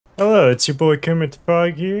Hello, it's your boy Kermit the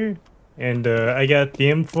Frog here, and I got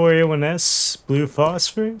the M4A1S Blue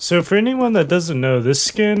Phosphor. So for anyone that doesn't know, this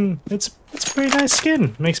skin, it's a pretty nice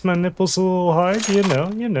skin. Makes my nipples a little hard, you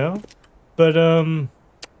know. But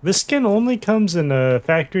this skin only comes in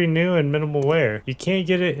factory new and minimal wear. You can't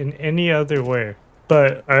get it in any other wear.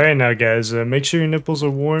 But alright now guys, make sure your nipples are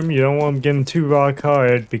warm. You don't want them getting too rock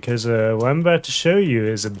hard because what I'm about to show you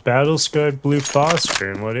is a battle scarred blue phosphor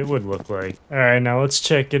and what it would look like. Alright, now let's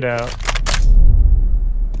check it out.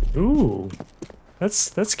 Ooh,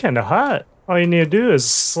 that's kind of hot. All you need to do is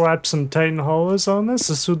slap some Titan hollows on this.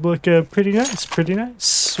 This would look pretty nice, pretty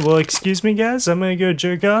nice. Well, excuse me guys, I'm gonna go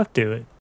jerk off to it.